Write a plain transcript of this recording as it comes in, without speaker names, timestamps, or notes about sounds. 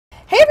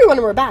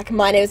everyone, we're back.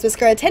 My name is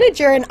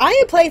MissScarletTanager, and I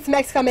am playing some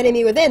XCOM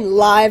Enemy Within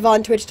live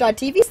on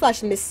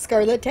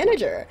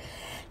twitch.tv/MissScarletTanager.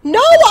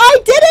 No, I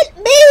didn't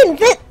mean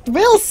that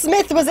Will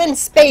Smith was in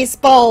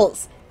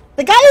Spaceballs!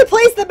 The guy who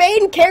plays the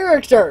main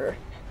character!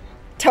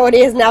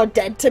 Tony is now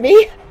dead to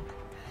me.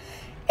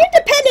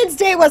 Independence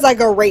Day was a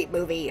great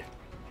movie.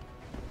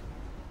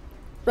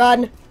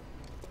 Run.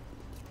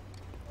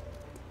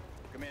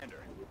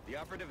 Commander, the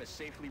operative has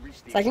safely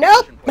reached the It's like,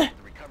 nope!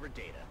 recovered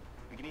data.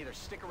 We can either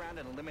stick around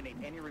and eliminate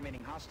any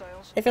remaining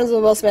hostiles. It films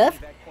with Will Smith.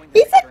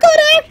 He's a good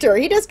actor.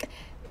 He does.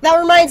 That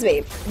reminds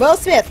me. Will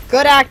Smith,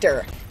 good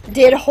actor.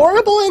 Did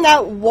horrible in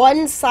that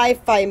one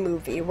sci-fi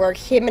movie where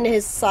him and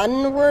his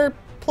son were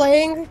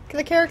playing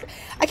the character.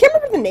 I can't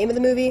remember the name of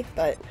the movie,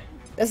 but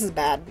this is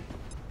bad.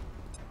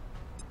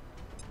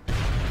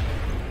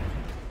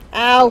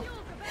 Ow.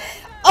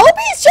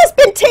 Obi's just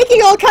been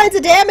taking all kinds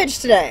of damage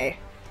today.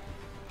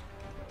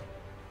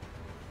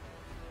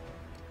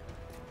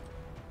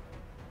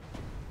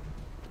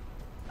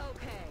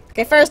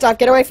 Okay, first off,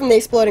 get away from the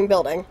exploding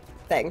building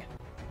thing.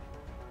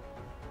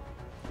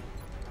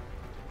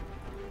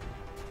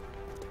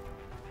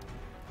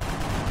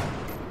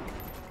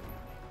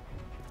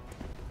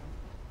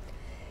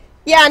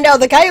 Yeah, no,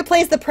 the guy who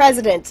plays the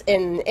president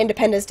in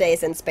Independence Day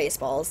is in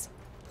Spaceballs.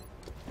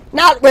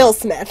 Not Will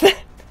Smith.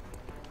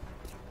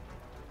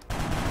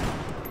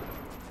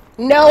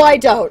 No, I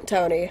don't,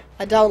 Tony.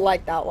 I don't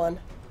like that one.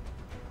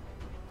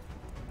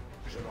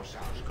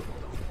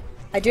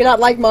 I do not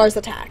like Mars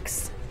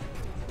Attacks.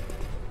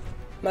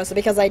 Mostly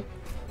because I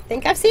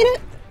think I've seen it?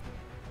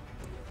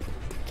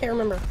 Can't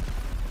remember.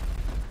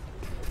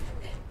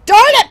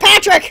 Darn it,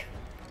 Patrick!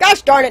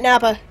 Gosh darn it,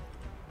 Nappa.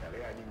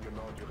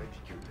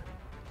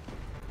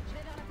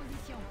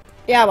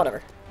 Yeah,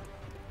 whatever.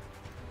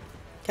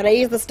 Can I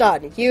use the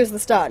stun? Use the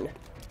stun.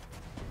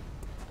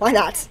 Why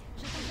not?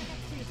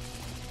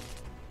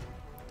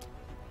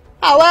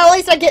 Oh, well, at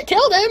least I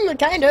killed him,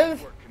 kind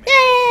of.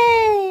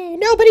 Yay!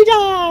 Nobody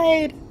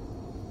died!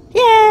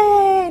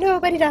 Yay!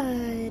 Nobody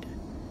died.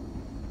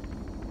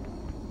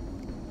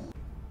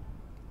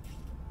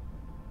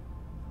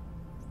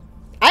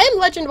 I Am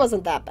Legend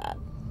wasn't that bad.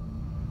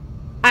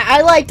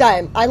 I like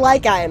I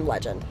Am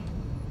Legend.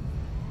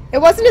 It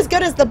wasn't as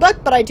good as the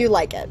book, but I do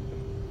like it.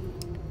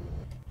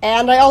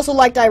 And I also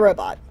liked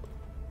iRobot.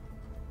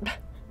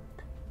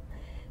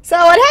 So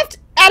I'd have to,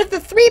 out of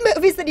the three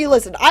movies that you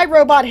listed,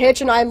 iRobot,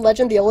 Hitch, and I Am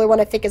Legend, the only one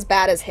I think is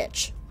bad is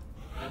Hitch.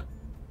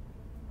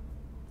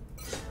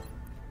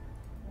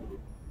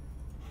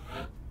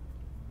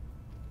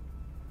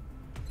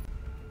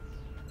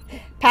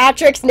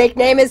 Patrick's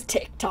nickname is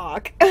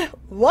TikTok.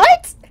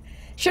 What?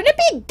 Shouldn't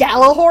it be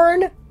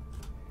Gallahorn?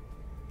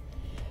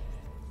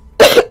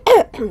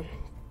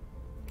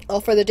 All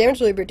further damage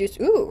will be reduced.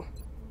 Ooh.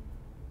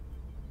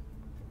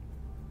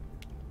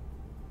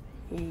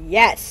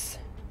 Yes.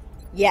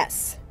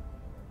 Yes.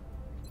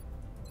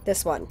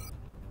 This one.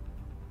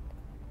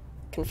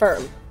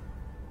 Confirm.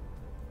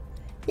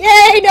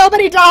 Yay!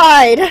 Nobody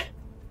died!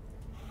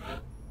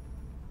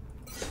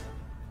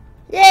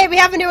 Yay! We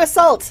have a new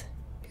assault!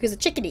 Who's a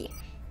chickadee?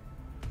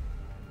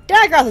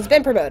 Dagroth has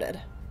been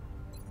promoted.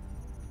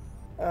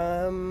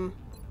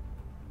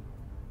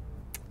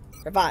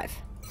 Revive.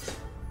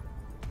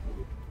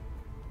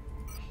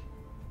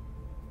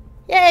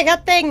 Yay,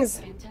 got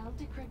things! Intel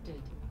decrypted.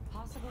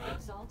 Possible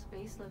exalt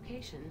base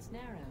locations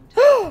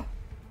narrowed.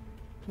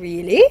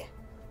 Really?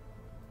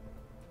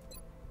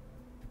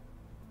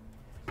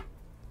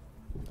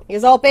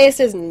 Exalt base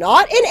is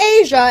not in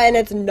Asia and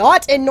it's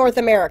not in North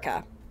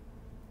America.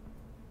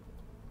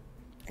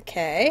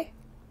 Okay.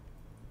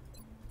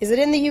 Is it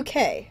in the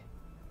UK?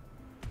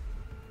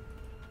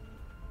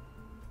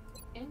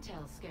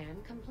 Intel scan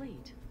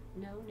complete.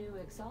 No new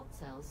exalt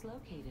cells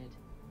located.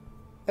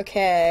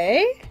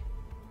 Okay.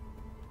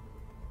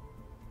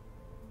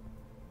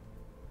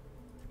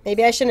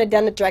 Maybe I shouldn't have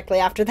done it directly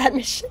after that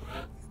mission.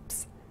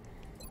 Oops.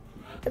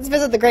 Let's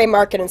visit the Grey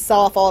Market and sell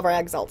off all of our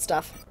Exalt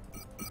stuff.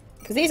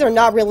 Because these are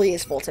not really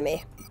useful to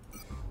me.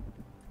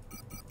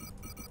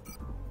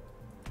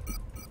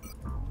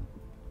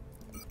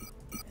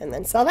 And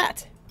then sell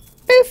that.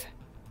 Poof!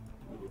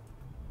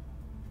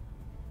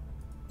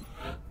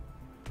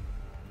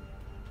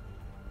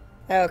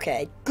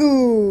 Okay,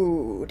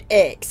 good.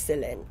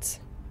 Excellent.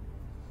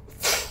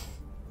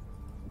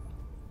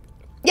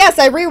 Yes,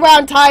 I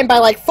rewound time by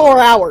like 4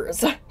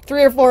 hours.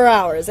 3 or 4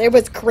 hours. It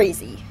was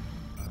crazy.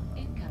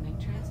 Incoming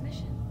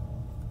transmission.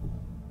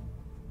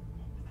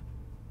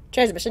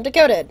 Transmission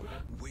decoded.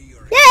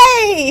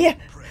 Yay!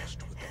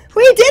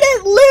 We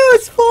didn't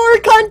lose 4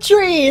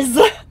 countries!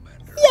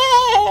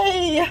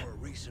 Yay!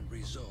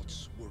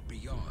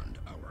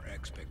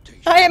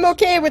 I am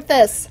okay with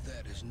this.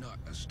 That is not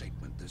a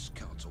statement this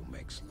council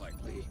makes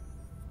lightly.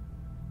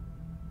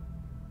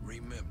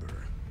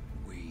 Remember,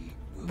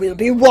 we'll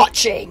be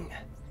watching.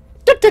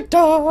 Da, da,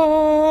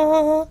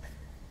 da.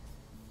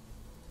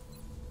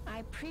 I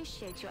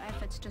appreciate your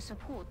efforts to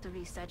support the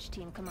research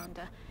team,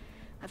 Commander.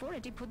 I've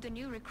already put the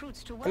new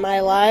recruits to work. Am I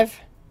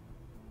alive?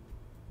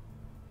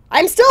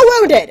 I'm still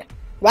wounded!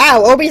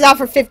 Wow, Obi's out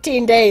for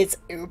 15 days.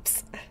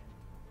 Oops.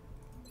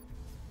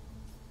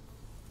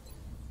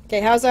 Okay,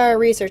 how's our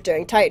research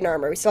doing? Titan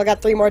armor. We still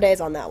got 3 more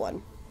days on that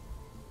one.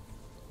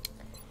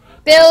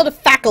 Build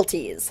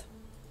faculties.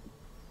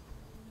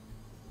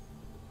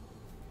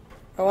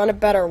 I want a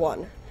better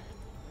one.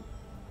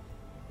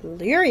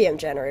 Lyrium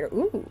generator.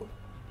 Ooh.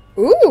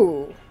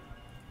 Ooh.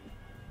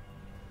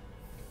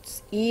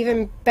 It's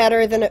even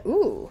better than a...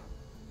 Ooh.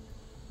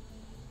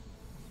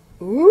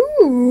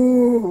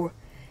 Ooh.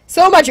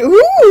 So much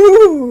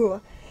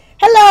ooh.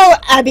 Hello,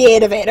 Abby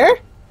Innovator.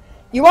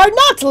 You are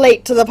not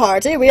late to the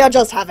party. We are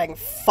just having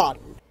fun.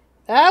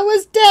 That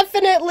was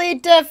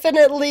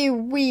definitely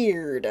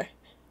weird.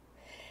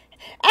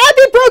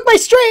 Abby broke my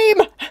stream!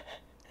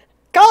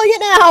 Calling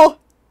it now!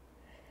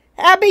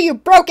 Abby, you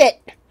broke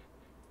it!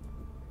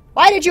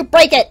 Why did you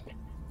break it?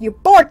 You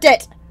borked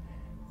it!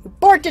 You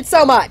borked it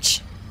so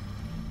much!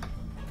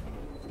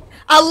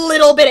 A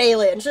little bit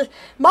alien.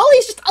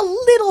 Molly's just a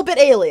little bit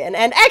alien,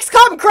 and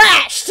XCOM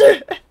crashed!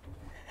 Abby,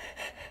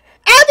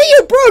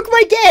 you broke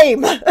my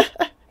game!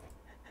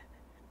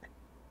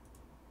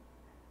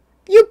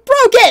 You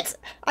broke it!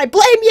 I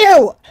blame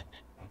you!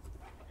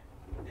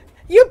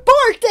 You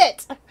borked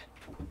it!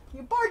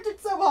 You barked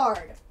it so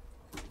hard.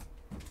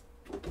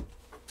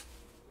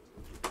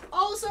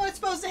 Also, it's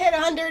supposed to hit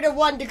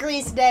 101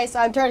 degrees today, so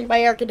I'm turning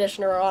my air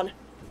conditioner on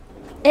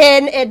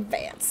in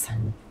advance.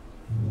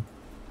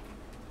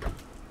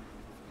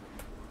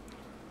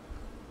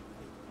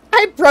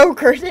 I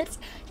brokered it.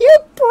 You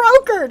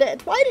brokered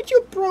it. Why did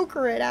you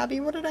broker it, Abby?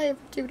 What did I ever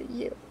do to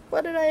you?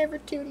 What did I ever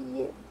do to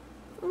you?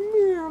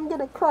 I'm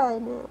gonna cry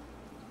now.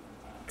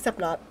 Except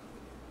not.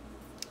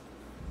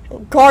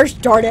 Gosh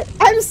darn it.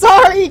 I'm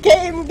sorry,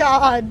 game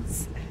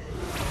gods.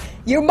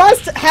 You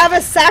must have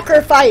a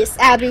sacrifice,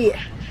 Abby.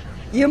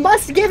 You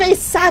must give a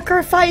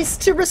sacrifice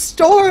to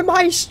restore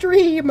my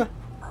stream.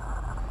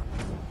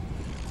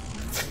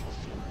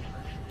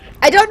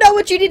 I don't know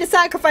what you need to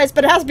sacrifice,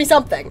 but it has to be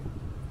something.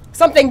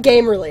 Something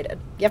game related.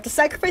 You have to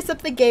sacrifice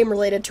something game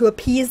related to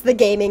appease the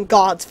gaming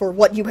gods for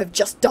what you have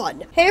just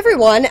done. Hey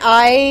everyone,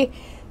 I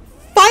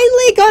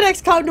finally got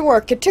XCOM to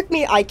work. It took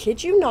me, I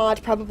kid you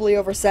not, probably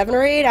over 7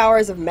 or 8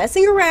 hours of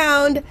messing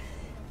around.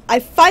 I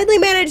finally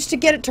managed to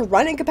get it to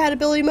run in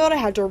compatibility mode. I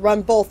had to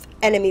run both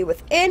enemy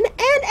within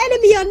and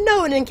enemy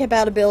unknown in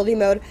compatibility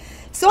mode.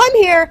 So I'm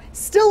here,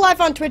 still live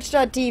on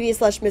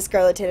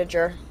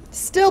twitch.tv/MissScarletTanager.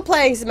 Still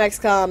playing some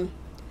XCOM.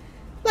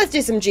 Let's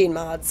do some gene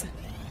mods.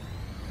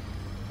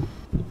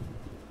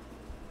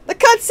 The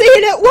cutscene,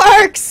 it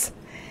works!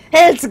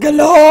 It's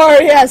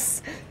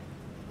glorious!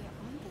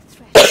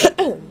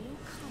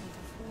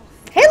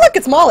 Hey look,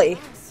 it's Molly.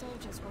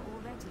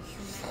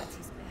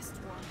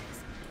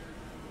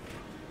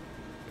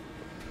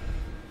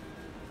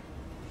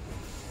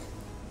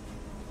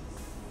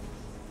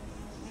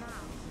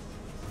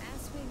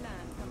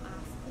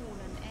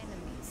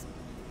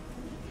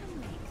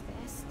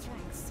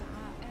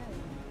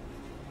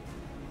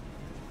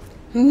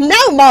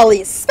 Now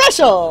Molly's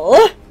special!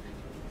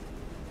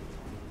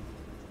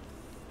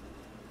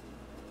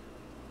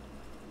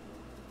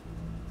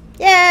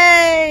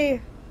 Yay!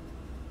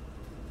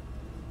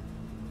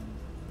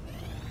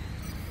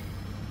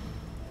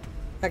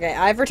 Okay,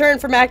 I've returned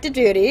from active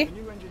duty. The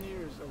new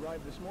engineers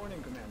arrived this morning,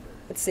 Commander.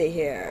 Let's see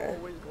here.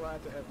 Always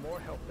glad to have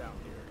more help down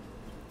here.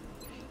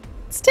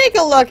 Let's take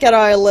a look at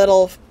our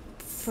little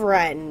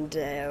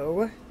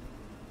friendo.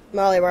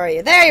 Molly, where are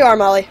you? There you are,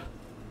 Molly.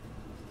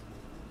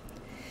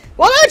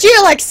 Well, don't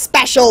you look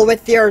special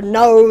with your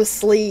no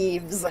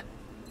sleeves?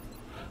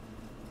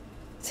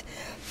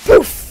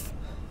 Poof!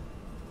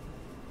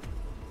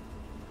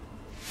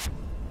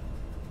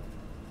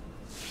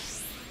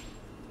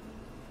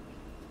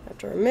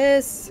 After a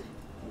miss.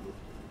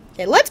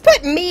 Okay, let's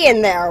put me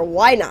in there.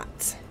 Why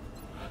not?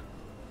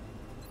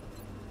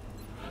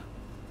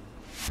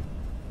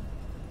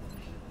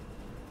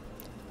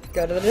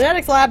 Go to the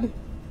genetics lab.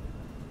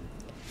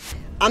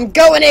 I'm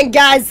going in,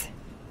 guys!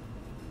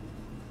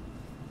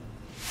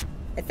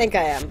 I think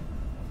I am.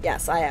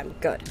 Yes, I am.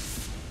 Good.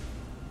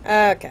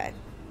 Okay.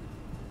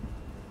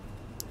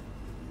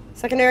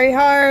 Secondary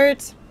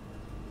heart.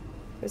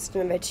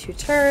 Wisdom made 2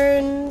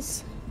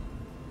 turns.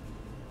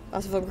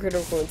 Loss of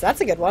critical wounds. That's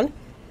a good one.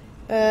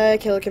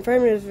 Kill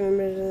confirmed.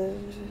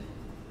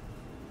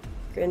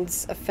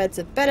 Grins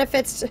offensive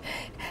benefits.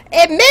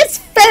 Emits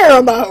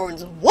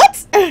pheromones!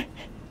 What?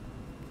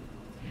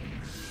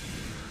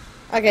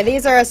 Okay,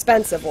 these are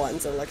expensive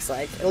ones, it looks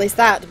like. At least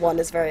that one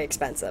is very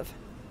expensive.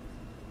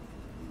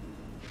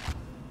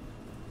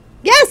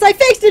 Yes, I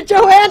fixed it,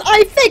 Joanne!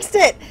 I fixed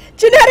it!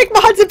 Genetic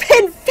mods have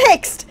been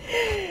fixed!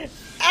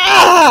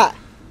 Ah!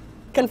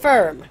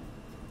 Confirm.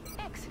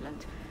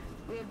 Excellent.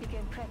 We'll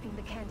begin prepping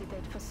the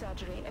candidate for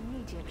surgery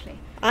immediately.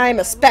 I'm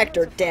a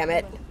Spectre, damn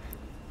it.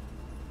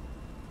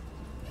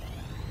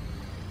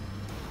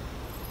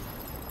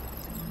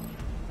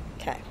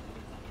 Okay.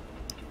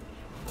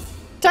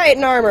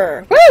 Titan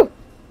armor! Woo!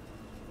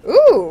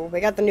 Ooh, we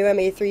got the new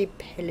MA3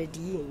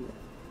 Paladin.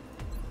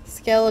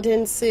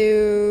 Skeleton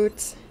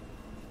suit.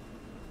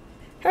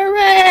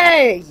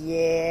 Hooray!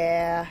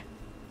 Yeah.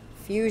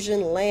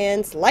 Fusion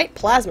lands. Light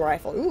plasma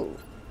rifle. Ooh.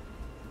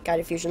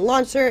 Guided fusion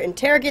launcher.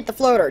 Interrogate the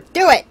floater.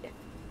 Do it!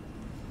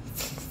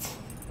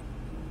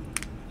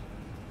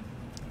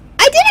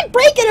 I didn't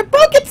break it! It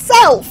broke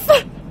itself!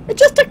 It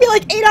just took me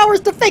like 8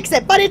 hours to fix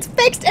it, but it's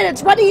fixed and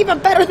it's running even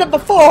better than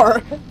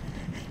before.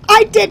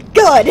 I did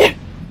good!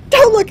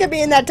 Don't look at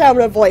me in that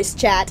tone of voice,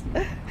 chat.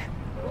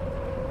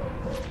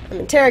 I'm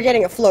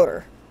interrogating a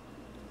floater.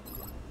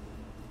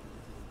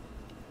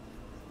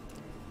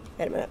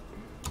 Wait a minute.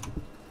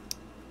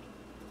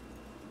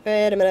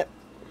 Wait a minute.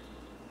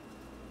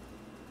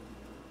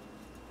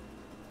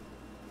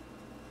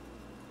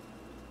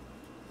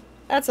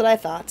 That's what I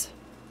thought.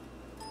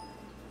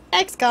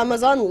 XCOM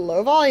was on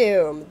low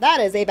volume.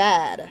 That is a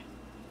bad.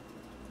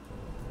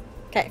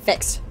 Okay,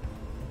 fixed.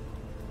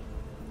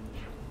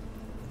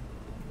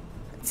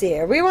 Let's see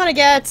here. We want to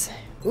get...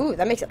 Ooh,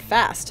 that makes it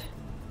fast.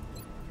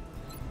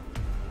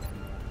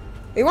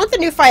 We want the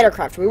new fighter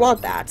craft. We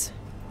want that.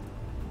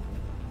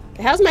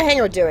 Okay, how's my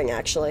hangar doing,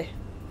 actually?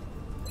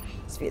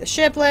 Let's view the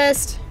ship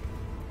list.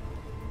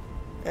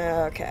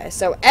 Okay,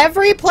 so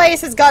every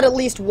place has got at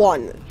least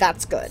one.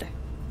 That's good.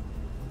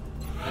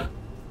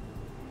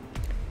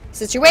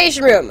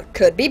 Situation room.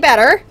 Could be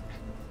better.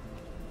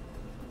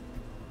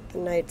 The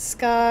night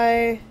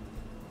sky.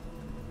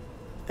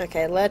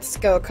 Okay, let's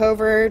go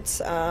covert.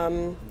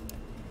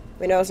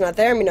 We know it's not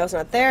there, we know it's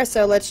not there,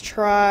 so let's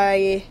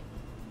try...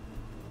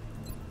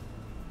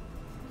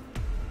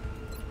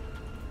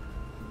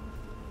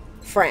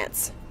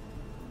 France.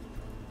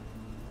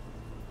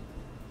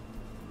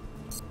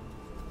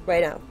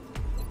 Wait, no.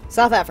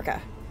 South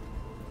Africa.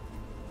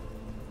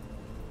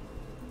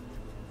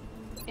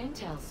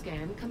 Intel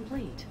scan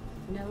complete.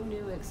 No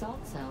new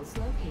exalt cells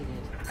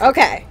located.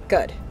 Okay,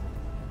 good.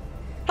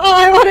 Oh,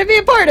 I want to be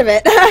a part of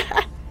it!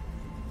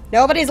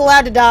 Nobody's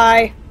allowed to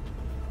die.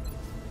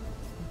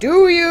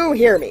 Do you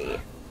hear me?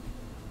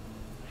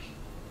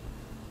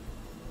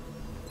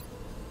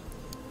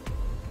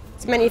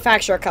 Let's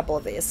manufacture a couple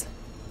of these.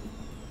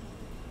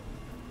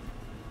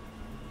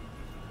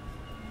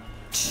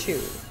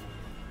 2.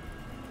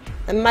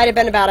 That might have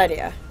been a bad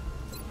idea.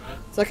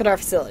 Let's look at our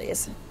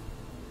facilities.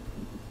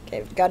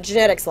 Okay, we've got a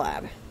genetics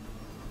lab.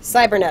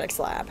 Cybernetics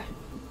lab.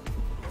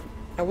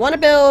 I want to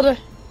build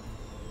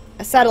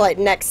a satellite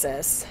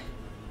nexus,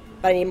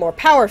 but I need more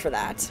power for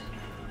that.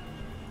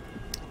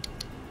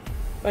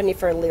 What do I need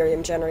for a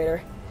lyrium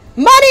generator?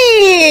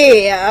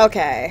 Money!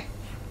 Okay.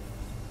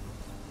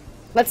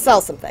 Let's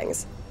sell some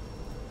things.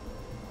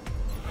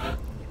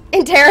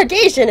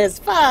 Interrogation is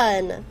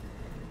fun!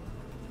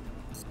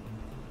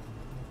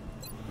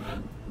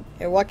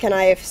 Okay, what can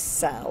I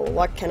sell?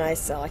 What can I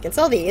sell? I can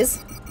sell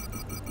these.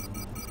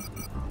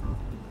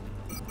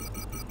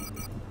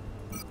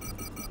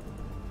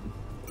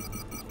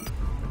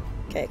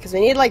 Okay, because we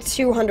need like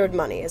 200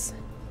 monies.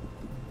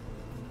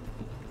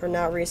 We're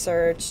not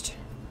researched.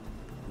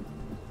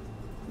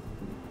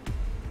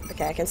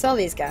 Okay, I can sell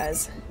these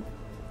guys.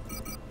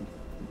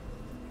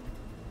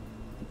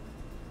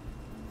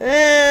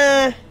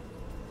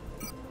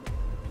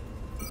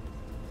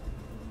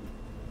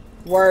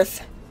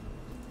 Worth.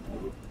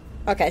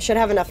 Okay, should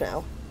have enough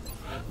now.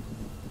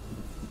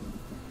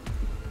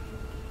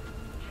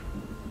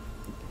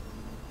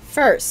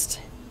 First.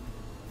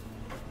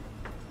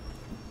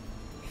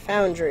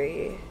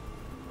 Foundry.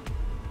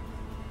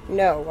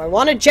 No, I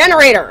want a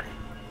generator!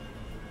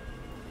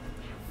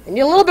 I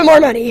need a little bit more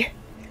money.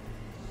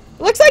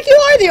 Looks like you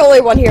are the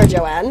only one here,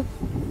 Joanne.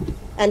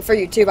 And for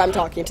YouTube, I'm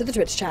talking to the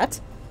Twitch chat.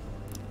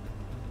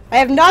 I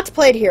have not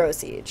played Hero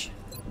Siege.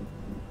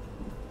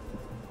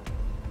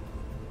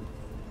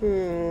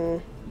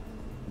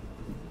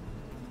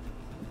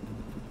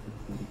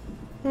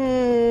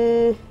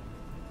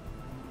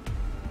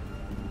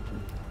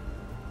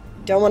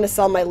 Don't want to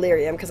sell my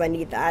lyrium because I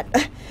need that.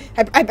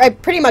 I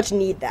pretty much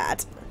need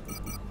that.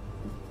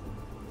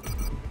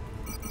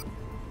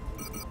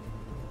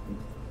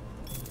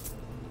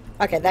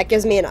 Okay, that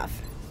gives me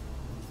enough.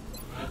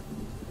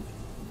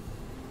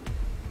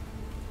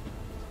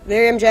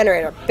 Lyrium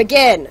generator.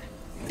 Begin.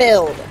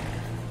 Build.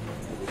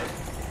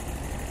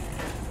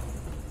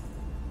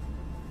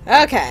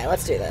 Okay,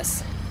 let's do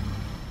this.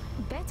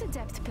 Better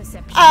depth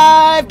perception.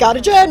 I've got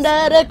a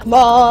genetic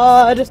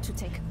mod. To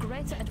take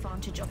greater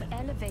advantage of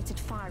elevated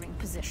firing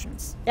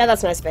positions. Yeah,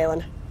 that's nice,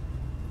 Valen.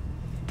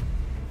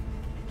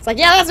 It's like,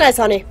 yeah, that's nice,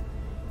 honey.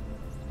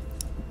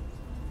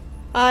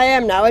 I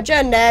am now a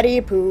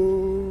geneti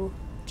poo.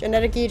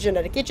 Geneticy,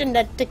 geneticy,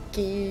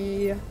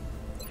 geneticy.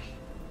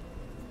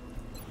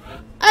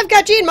 I've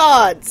got gene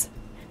mods!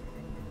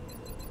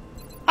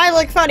 I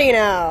look funny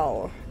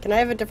now. Can I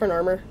have a different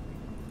armor?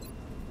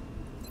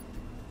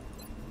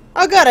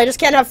 Oh good, I just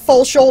can't have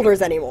full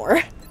shoulders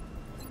anymore.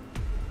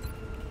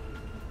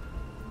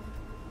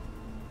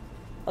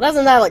 Well,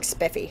 doesn't that look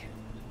spiffy?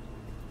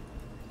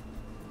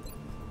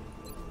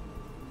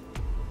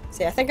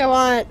 See, I think I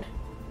want...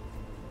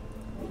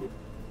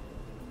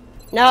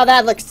 No,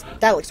 that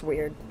looks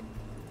weird.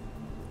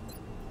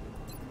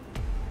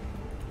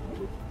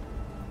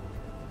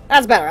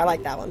 That's better, I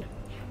like that one.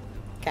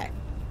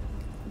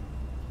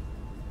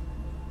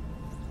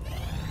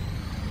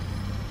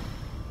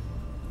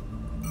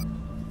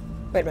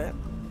 Wait a minute.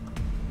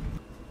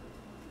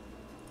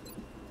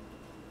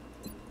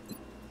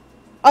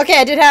 Okay,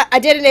 I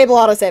did enable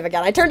autosave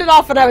again. I turned it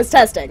off when I was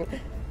testing.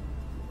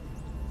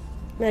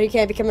 Now you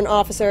can't become an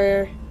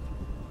officer.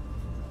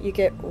 You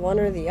get one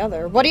or the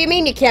other. What do you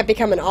mean you can't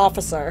become an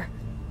officer?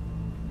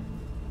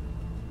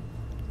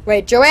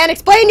 Wait, Joanne,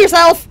 explain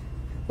yourself!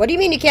 What do you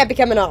mean you can't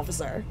become an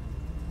officer?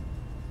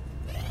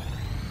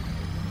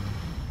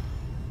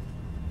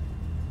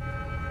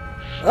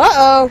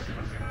 Uh-oh.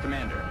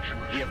 Commander,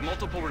 we have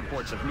multiple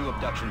reports of new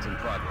abductions in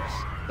progress.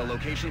 The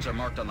locations are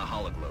marked on the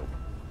hologlobe.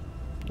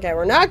 Okay,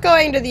 we're not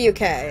going to the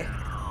UK.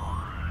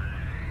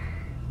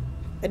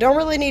 I don't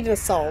really need an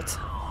assault.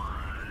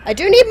 I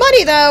do need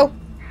money, though!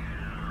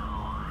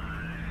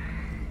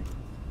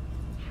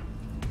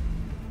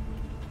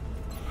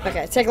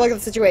 Okay, let's take a look at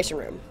the situation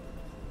room.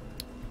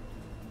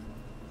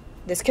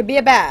 This could be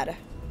a bad.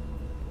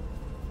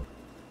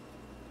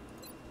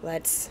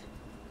 Let's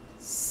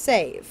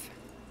save.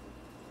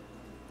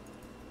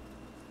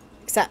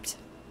 Accept.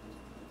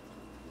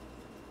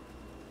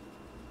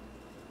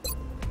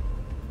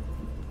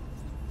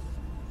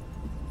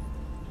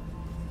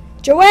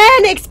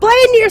 Joanne,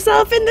 explain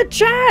yourself in the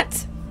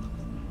chat!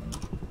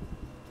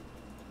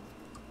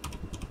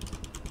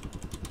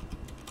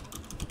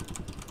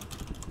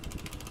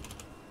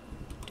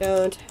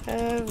 Don't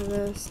have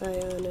the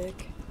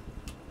psionic.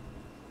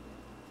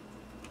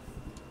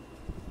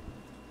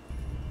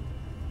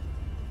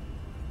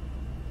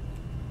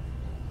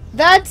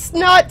 That's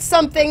not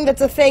something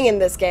that's a thing in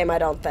this game, I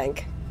don't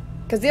think.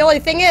 Because the only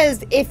thing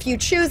is, if you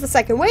choose the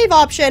second wave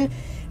option,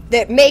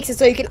 that makes it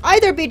so you can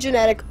either be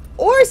genetic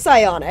or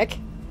psionic,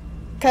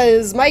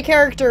 because my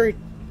character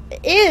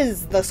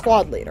is the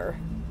squad leader.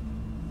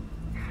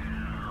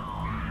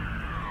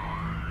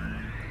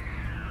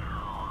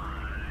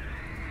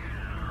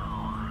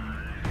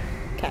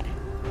 Okay.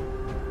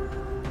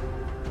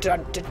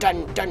 Dun dun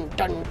dun dun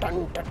dun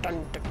dun dun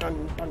dun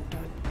dun dun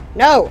dun.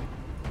 No!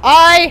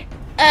 I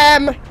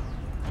am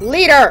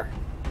leader!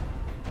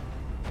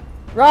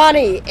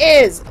 Ronnie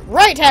is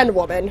right-hand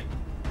woman.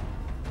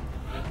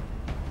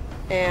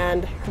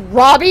 And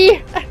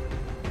Robbie?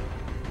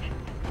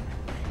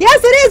 Yes,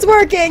 it is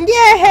working!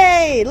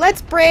 Yay!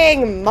 Let's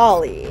bring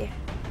Molly.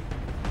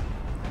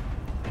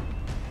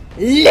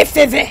 Le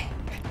Feve.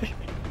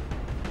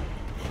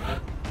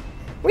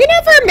 We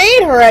never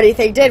made her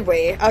anything, did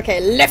we? Okay,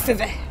 Le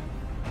Feve.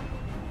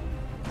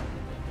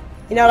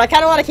 You know what, I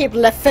kind of want to keep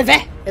Le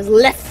Feve. Is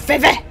Le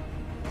Feve.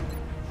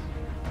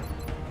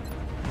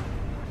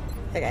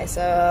 Okay,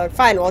 so,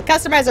 fine, we'll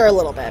customize her a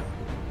little bit.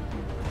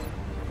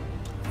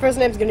 First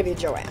name's gonna be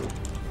Joanne.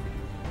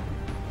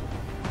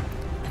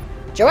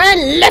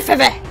 Joanne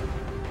Lefebvre!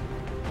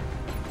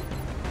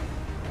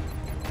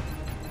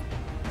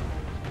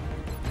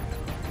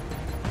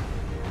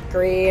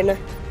 Green.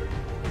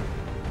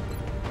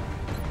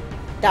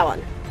 That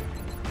one.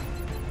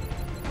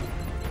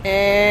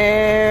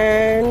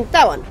 And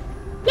that one.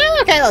 Yeah,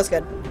 okay, that was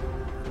good.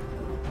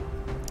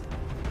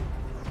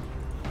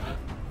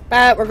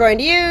 But we're going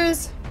to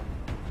use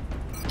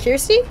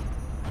Kirsty.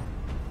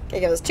 Okay,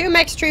 give us 2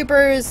 mech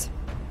troopers,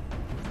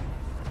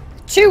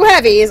 2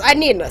 heavies. I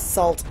need an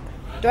assault.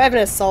 Do I have an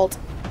assault?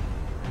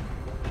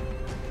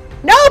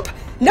 Nope!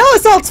 No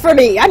assaults for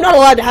me! I'm not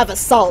allowed to have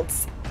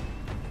assaults.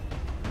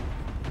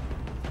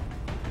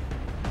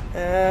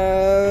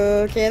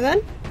 Okay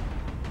then.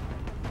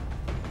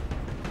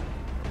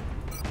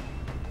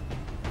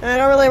 I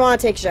don't really want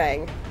to take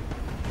Zhang.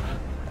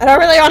 I don't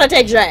really want to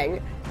take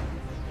Zhang.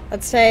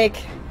 Let's take...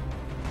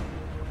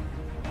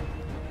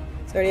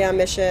 It's already on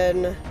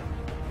mission.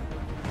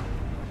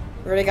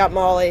 We already got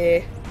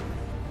Molly.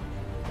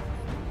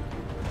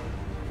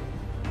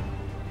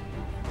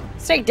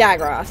 Let's take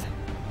Dagroth.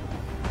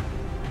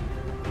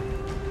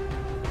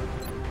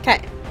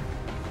 Okay.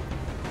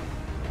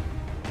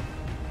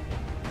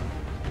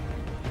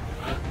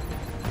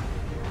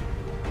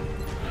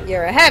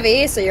 You're a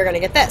heavy, so you're gonna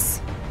get this.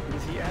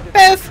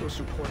 Boof!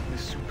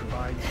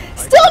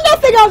 Still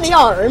nothing on the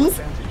arms!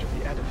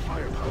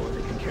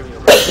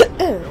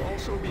 They'll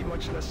also be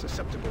much less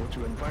susceptible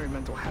to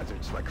environmental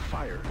hazards like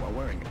fire while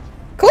wearing it.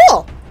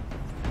 Cool!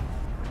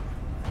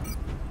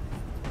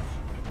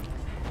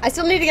 I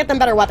still need to get them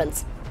better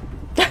weapons.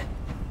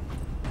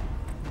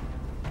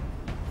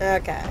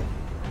 Okay.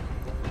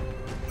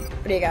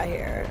 What do you got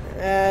here?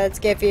 Let's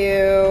give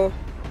you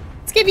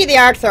the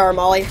arc thrower,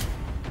 Molly.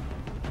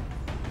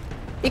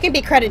 You can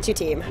be credit to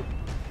team.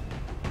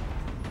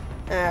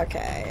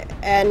 Okay.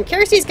 And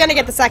Kirsty's gonna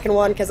get the second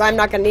one, because I'm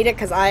not gonna need it,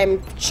 because I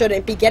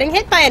shouldn't be getting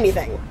hit by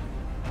anything.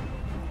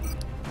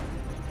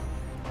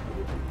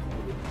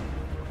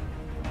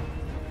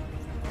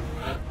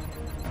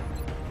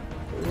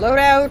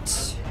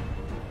 Loadout.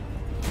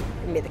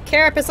 Give me the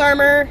carapace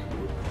armor.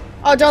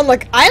 Oh, don't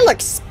look. I look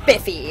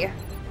spiffy.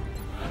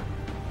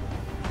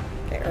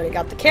 Okay, already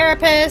got the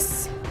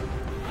carapace.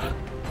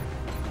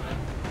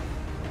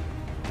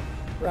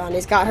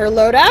 Ronnie's got her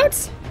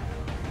loadout.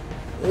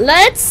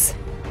 Let's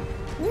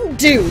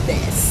do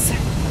this.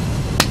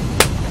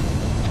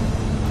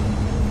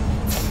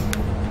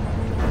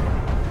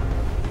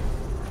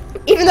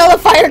 Even though the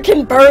fire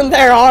can burn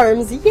their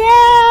arms. Yeah,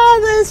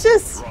 it's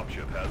just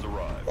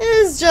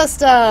it's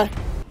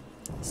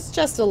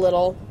just a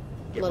little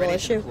Get ready to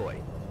issue.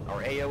 deploy.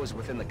 Our AO is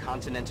within the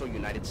continental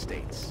United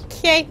States.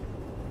 Okay.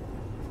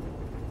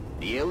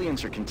 The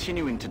aliens are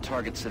continuing to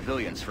target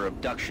civilians for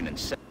abduction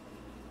and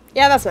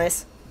Yeah, that's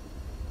nice.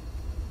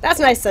 That's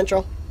nice,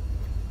 Central.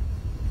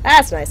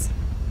 That's nice.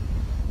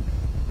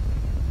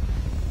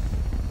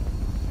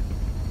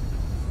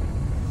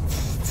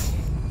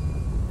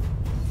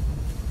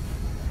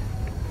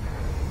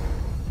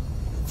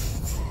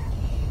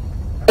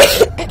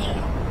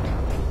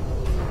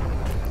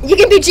 You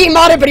can be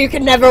G-modded, but you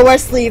can never wear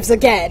sleeves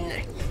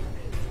again.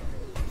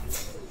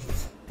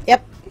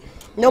 Yep.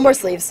 No more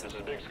sleeves. This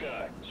is Big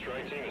Sky.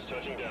 Strike team is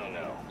touching down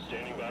now.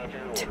 Standing by for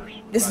your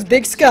orders. This is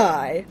Big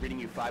Sky. reading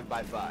you 5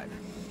 by 5.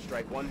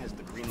 Strike 1 has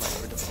the green light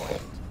for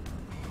deployment.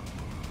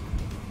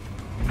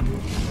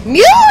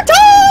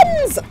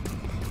 Mutants!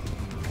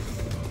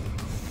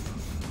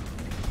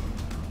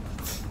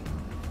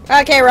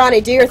 Okay,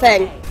 Ronnie, do your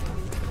thing.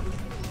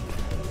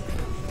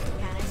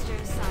 Canister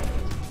sighted.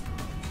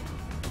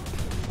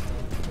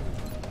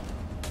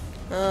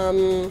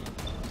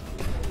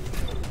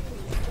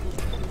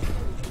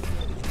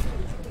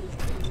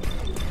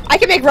 I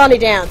can make Ronnie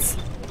dance.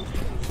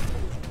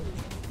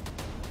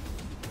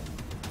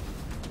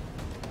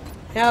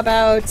 How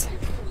about...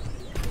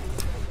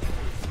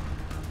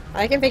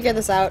 I can figure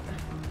this out.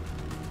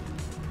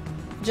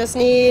 Just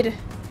need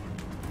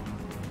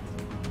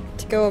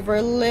to go over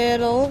a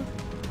little.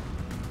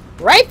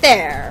 Right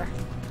there!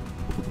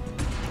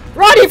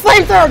 Ronnie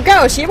Flamethrower,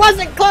 go! She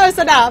wasn't close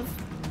enough!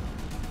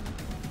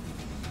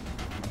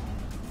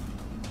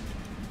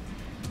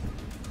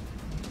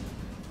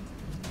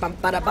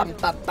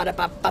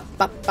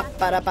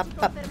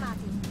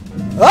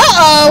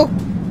 Uh-oh!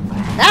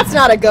 That's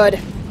not a good.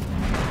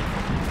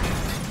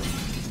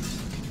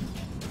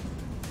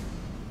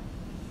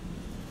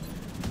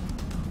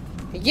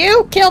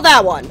 You kill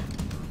that one.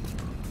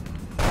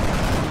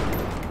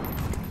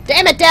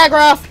 Damn it,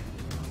 Dagroff!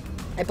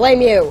 I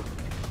blame you.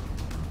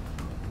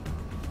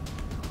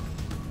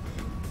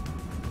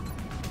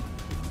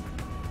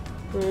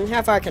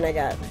 How far can I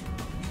get?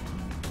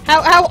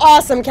 How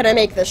awesome can I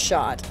make this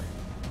shot?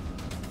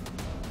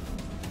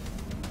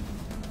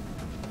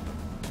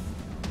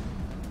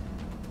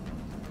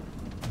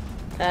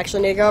 I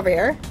actually need to go over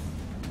here.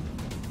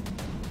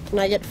 Can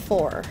I get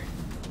 4?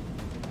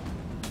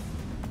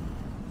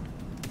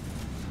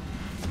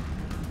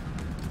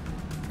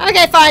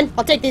 Okay, fine.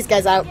 I'll take these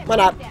guys out. Why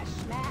not?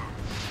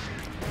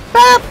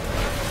 Boop!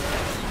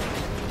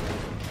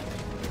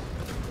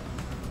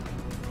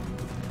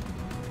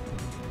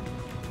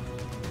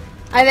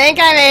 I think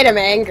I made him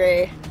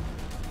angry.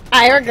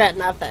 I regret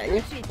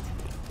nothing.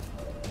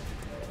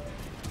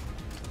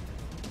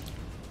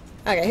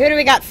 Okay, who do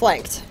we got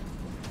flanked?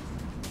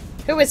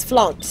 Who is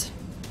flanked?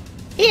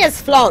 He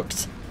is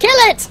flanked! Kill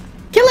it!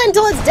 Kill it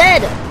until it's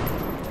dead!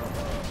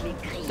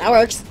 That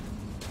works.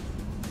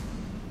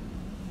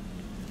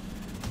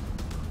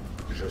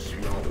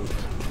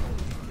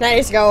 Now it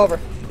needs to go over.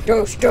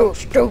 Doosh,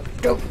 doosh, doosh,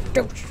 doosh,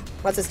 doosh.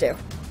 What's this do?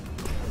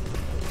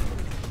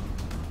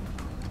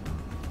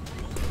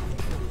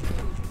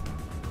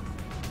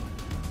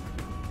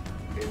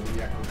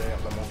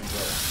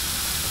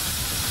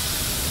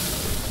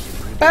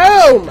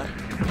 Boom!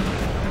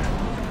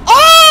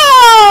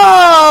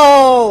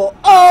 Oh!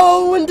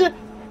 Owned!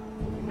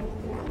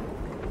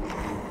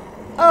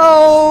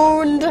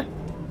 Owned!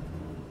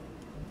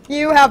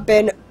 You have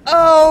been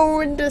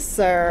owned,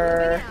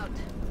 sir.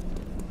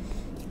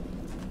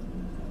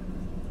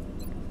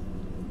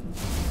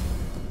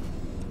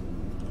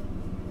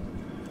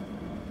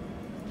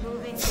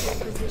 Moving to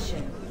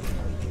position.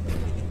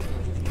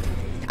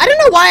 I don't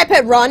know why I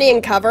put Ronnie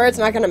in cover. It's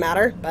not gonna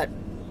matter, but...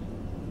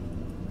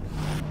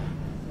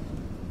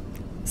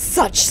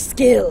 Such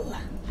skill.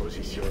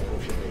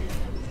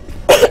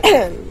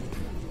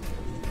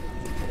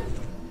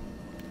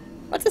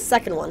 What's the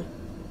second one?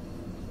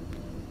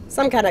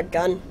 Some kind of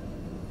gun.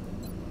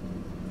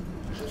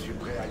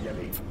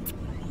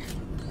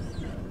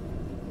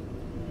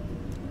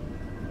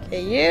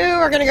 Okay, you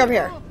are gonna go over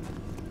here.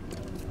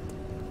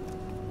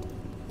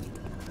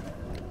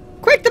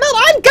 Quick, the meld!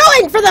 I'm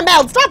going for the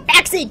meld! Stop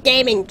backseat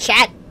gaming,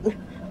 chat!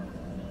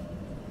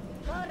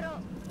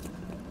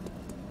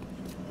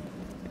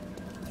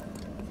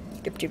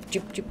 Joop, joop,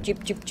 joop, joop, joop,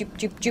 joop, joop,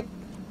 joop, joop.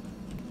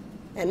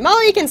 And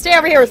Molly can stay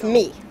over here with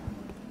me.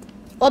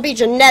 We'll be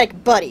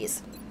genetic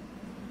buddies.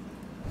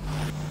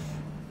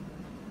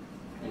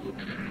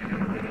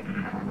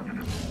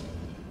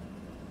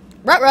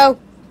 Ruh-roh.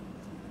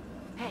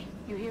 Hey,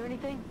 you hear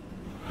anything?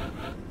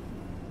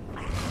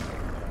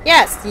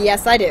 Yes,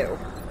 yes I do.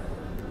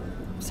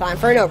 It's time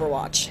for an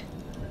Overwatch.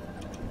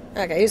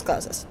 Okay, who's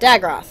closest?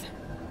 Dagroth.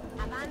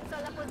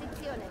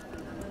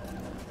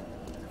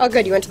 Oh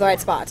good, you went to the right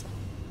spot.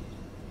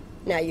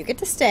 Now you get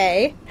to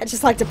stay. I'd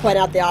just like to point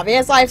out the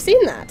obvious. I've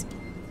seen that.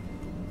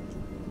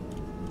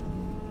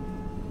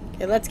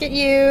 Okay, let's get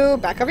you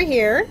back over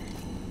here.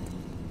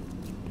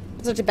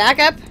 So to back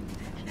up.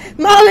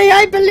 Molly,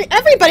 I believe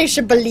everybody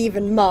should believe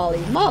in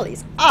Molly.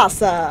 Molly's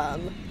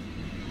awesome.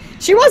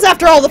 She was,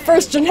 after all, the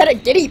first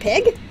genetic guinea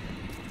pig.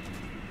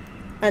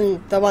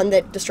 And the one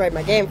that destroyed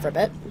my game for a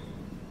bit.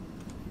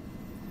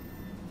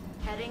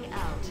 Heading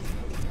out.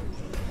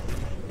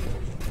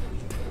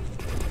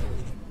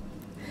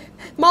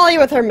 Molly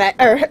with her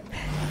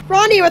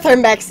Ronnie with her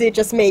mech suit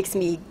just makes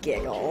me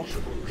giggle.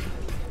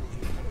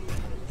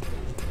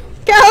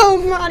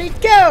 Go, Ronnie,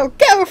 go!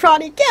 Go,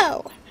 Ronnie,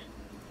 go!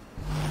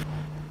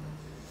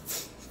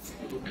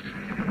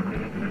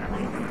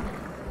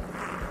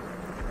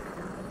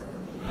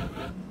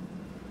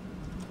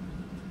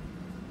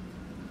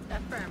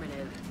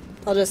 Affirmative.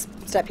 I'll just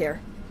step here.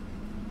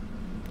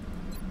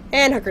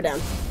 And hook her down.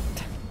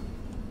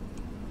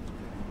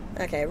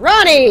 Okay,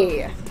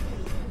 Ronnie!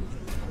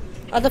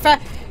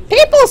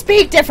 People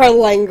speak different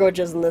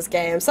languages in this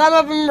game. Some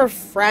of them are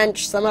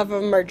French, some of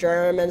them are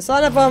German,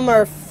 some of them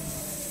are...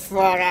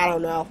 I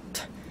don't know.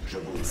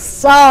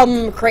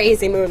 Some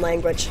crazy moon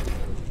language.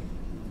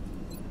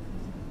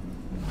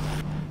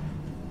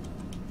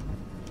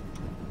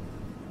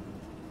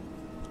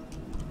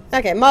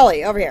 Okay,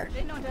 Molly, over here.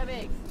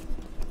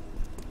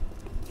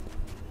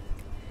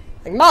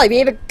 Like, Molly, be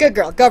a good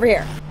girl. Go over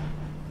here.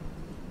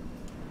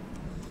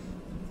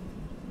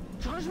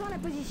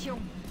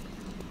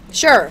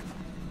 Sure.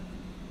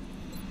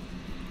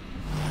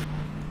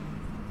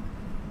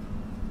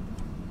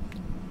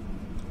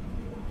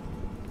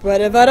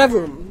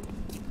 Vada-vada-voom.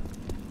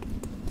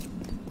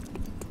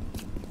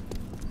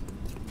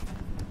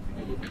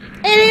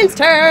 Alien's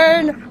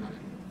turn!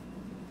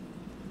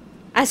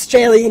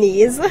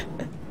 Australianese.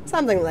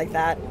 Something like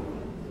that.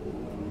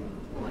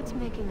 What's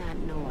making that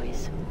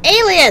noise?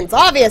 Aliens,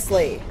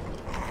 obviously!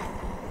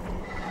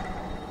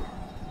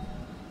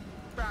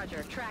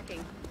 Roger,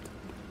 tracking.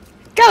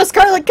 Go,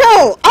 Scarlet,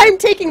 go! I'm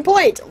taking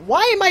point!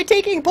 Why am I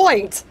taking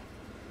point?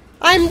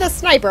 I'm the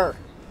sniper.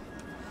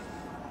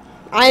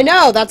 I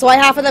know, that's why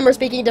half of them are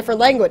speaking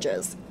different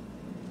languages.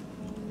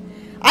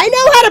 I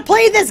know how to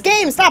play this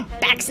game! Stop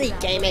backseat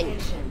gaming!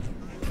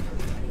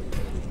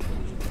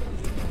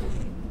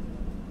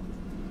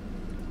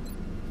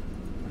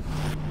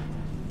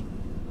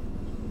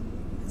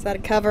 Is that a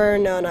cover?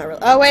 No, not really.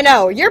 Oh, wait,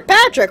 no. You're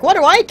Patrick! What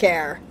do I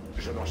care?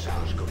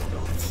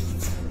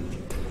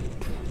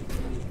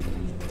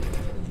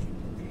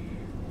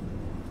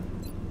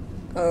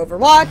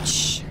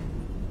 Overwatch.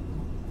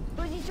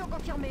 Position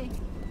confirmée.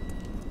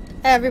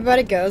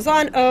 Everybody goes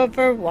on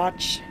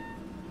Overwatch.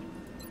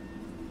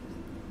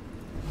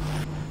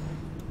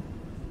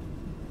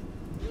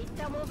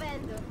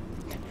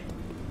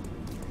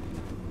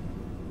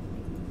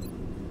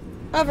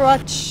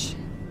 Overwatch.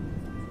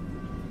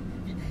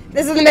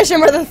 This is the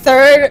mission where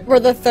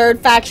the third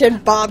faction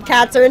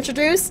Bobcats are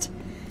introduced.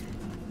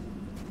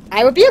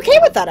 I would be okay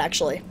with that,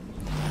 actually.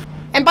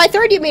 And by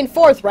third, you mean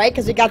fourth, right?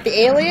 Because we got the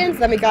aliens,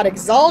 then we got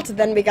Exalt,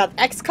 then we got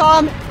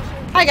XCOM.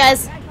 Hi,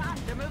 guys.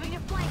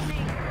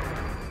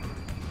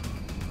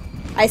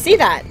 I see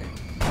that.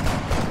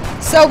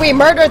 So we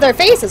murder their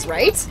faces,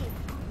 right?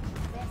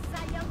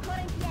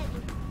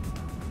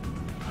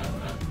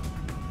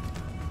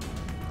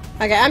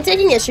 Okay, I'm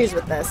taking issues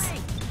with this.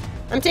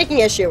 I'm taking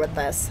issue with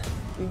this.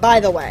 By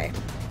the way.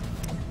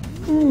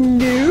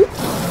 Nope.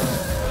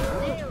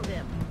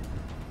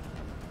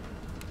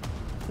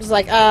 Just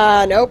like,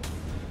 nope.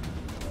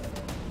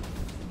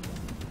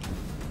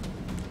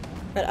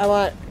 But I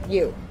want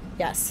you.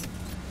 Yes.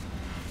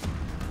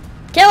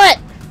 Kill it!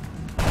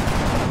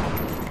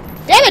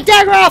 Damn it,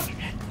 Dagroff!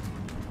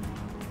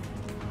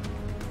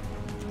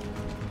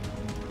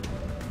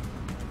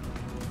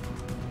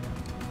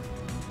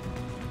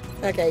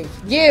 Okay,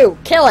 you!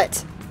 Kill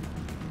it!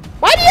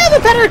 Why do you have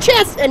a better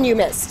chance? And you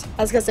missed.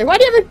 I was gonna say, why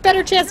do you have a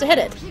better chance to hit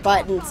it?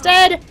 But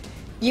instead,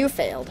 you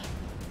failed.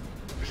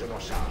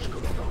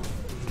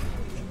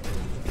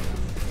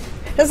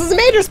 This is a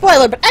major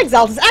spoiler, but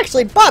Exalt is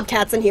actually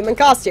Bobcats in human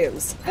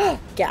costumes.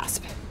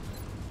 Gasp.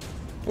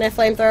 Can I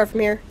flamethrower from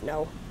here?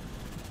 No.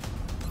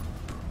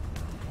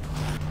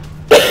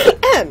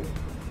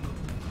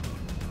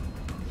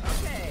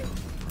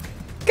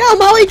 Go,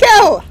 Molly,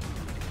 go!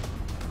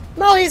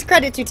 Molly's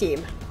credit to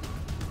team.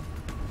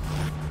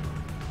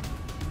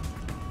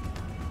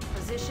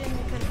 Position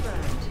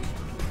confirmed.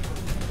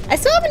 I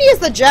still haven't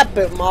used the jet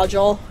boot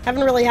module.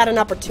 Haven't really had an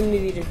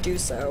opportunity to do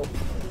so.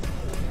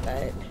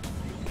 But...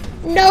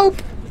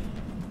 nope!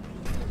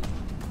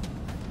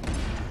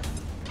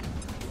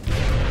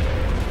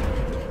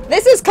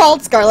 This is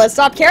called Scarlet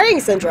Stop Carrying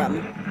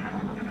Syndrome.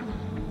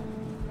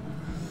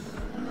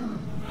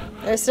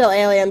 There's still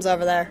aliens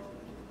over there.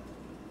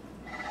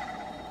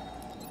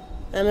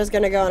 I'm just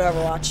gonna go on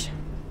Overwatch.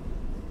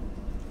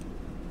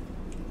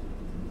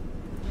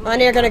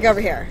 And you're gonna go over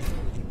here.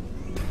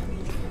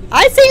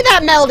 I see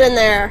that meld in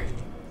there!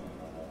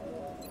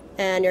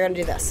 And you're gonna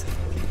do this.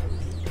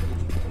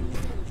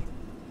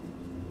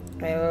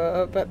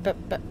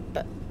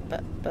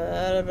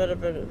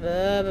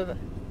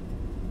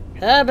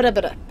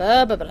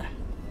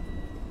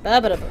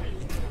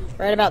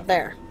 Right about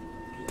there.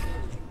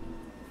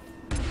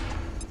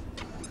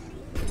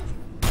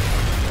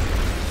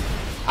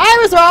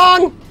 was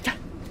wrong!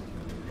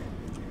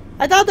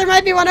 I thought there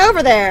might be one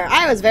over there.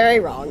 I was very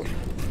wrong.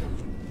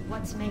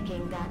 What's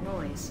making that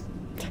noise?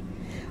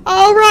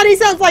 Oh, Ronnie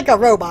sounds like a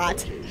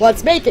robot.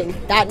 What's making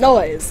that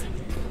noise?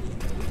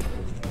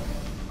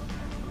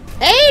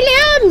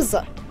 Aliens!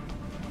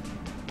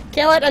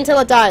 Kill it until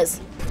it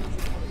dies.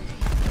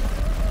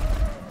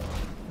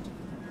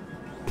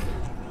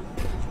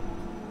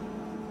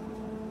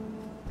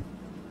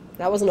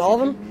 That wasn't all of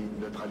them?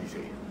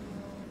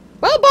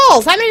 Well,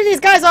 balls! How many of these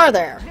guys are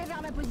there?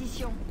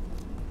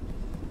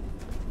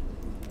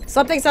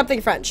 Something,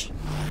 something French.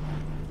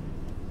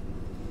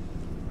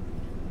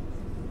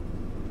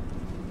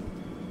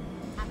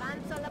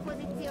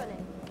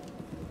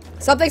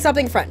 Something,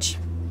 something French.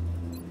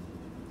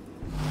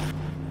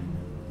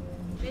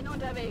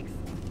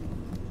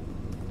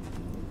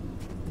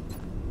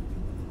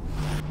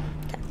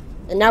 Okay.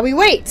 And now we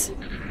wait.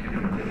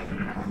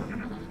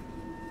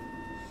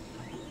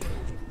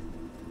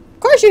 Of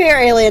course you hear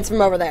aliens from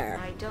over there.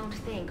 I don't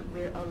think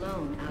we're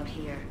alone out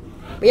here.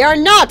 We are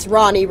not,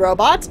 Ronnie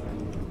Robot.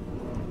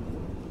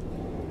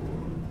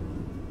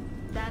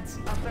 That's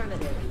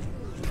affirmative.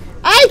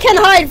 I can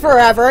hide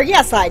forever.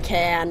 Yes, I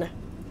can.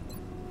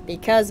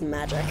 Because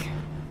magic.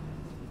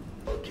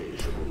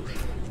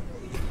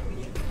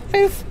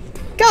 Poof.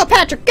 Go,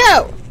 Patrick,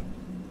 go!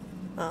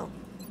 Oh.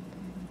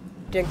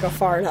 Didn't go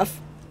far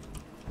enough.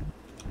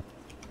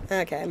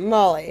 Okay,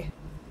 Molly.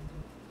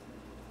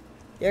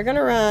 You're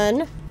gonna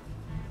run.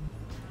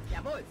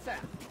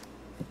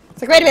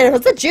 It's like, wait a minute,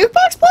 was the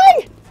jukebox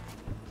playing?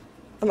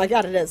 Oh my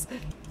god, it is.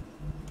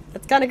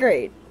 That's kinda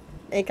great.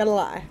 Ain't gonna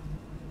lie.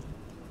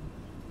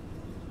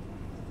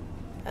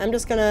 I'm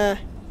just gonna...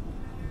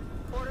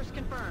 Orders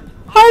confirmed.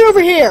 hide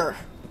over here!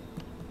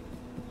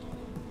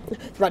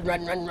 Run,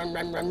 run, run, run,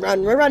 run, run,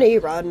 run, runny,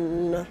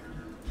 run.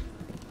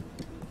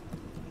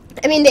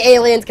 I mean, the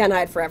aliens can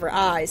hide forever.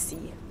 Ah, I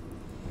see.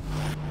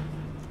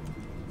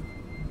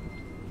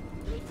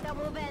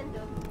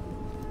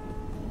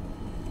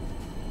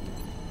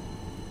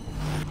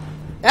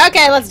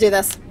 Okay, let's do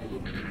this.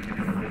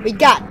 We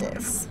got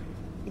this.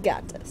 We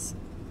got this.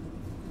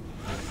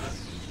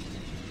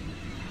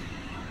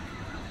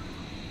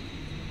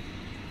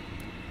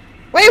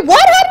 Wait,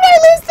 what? How did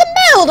I lose the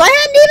meld? I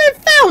hadn't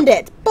even found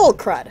it. Bull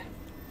crud.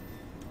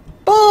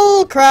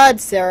 Bull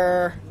crud,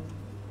 sir.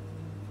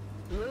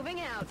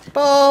 Moving out.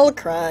 Bull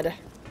crud.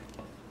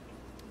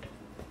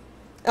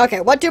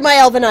 Okay, what do my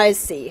elven eyes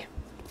see?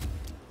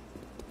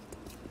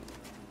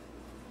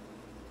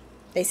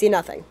 They see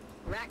nothing.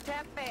 Rack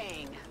tap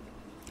bang.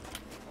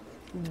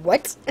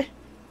 What?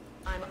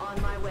 I'm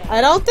on my way.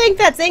 I don't think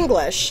that's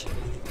English.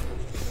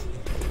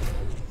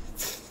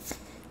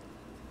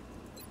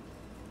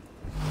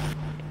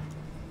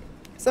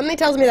 Something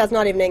tells me that's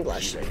not even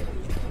English.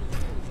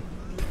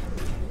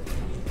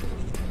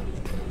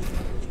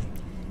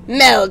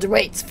 Meld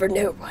waits for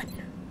no one.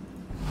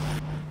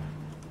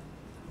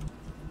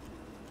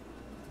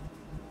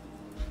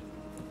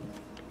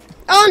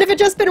 Oh, and if it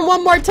just been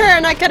one more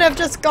turn, I could have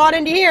just gone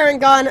into here and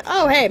gone,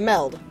 oh, hey,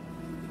 meld.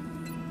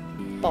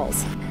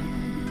 Balls.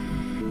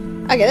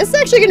 Okay, this is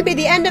actually going to be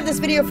the end of this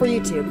video for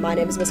YouTube. My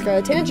name is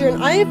MissScarletTanager,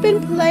 and I have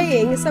been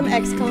playing some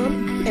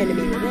XCOM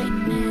Enemy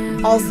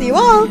Within. I'll see you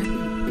all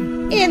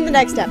in the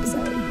next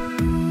episode.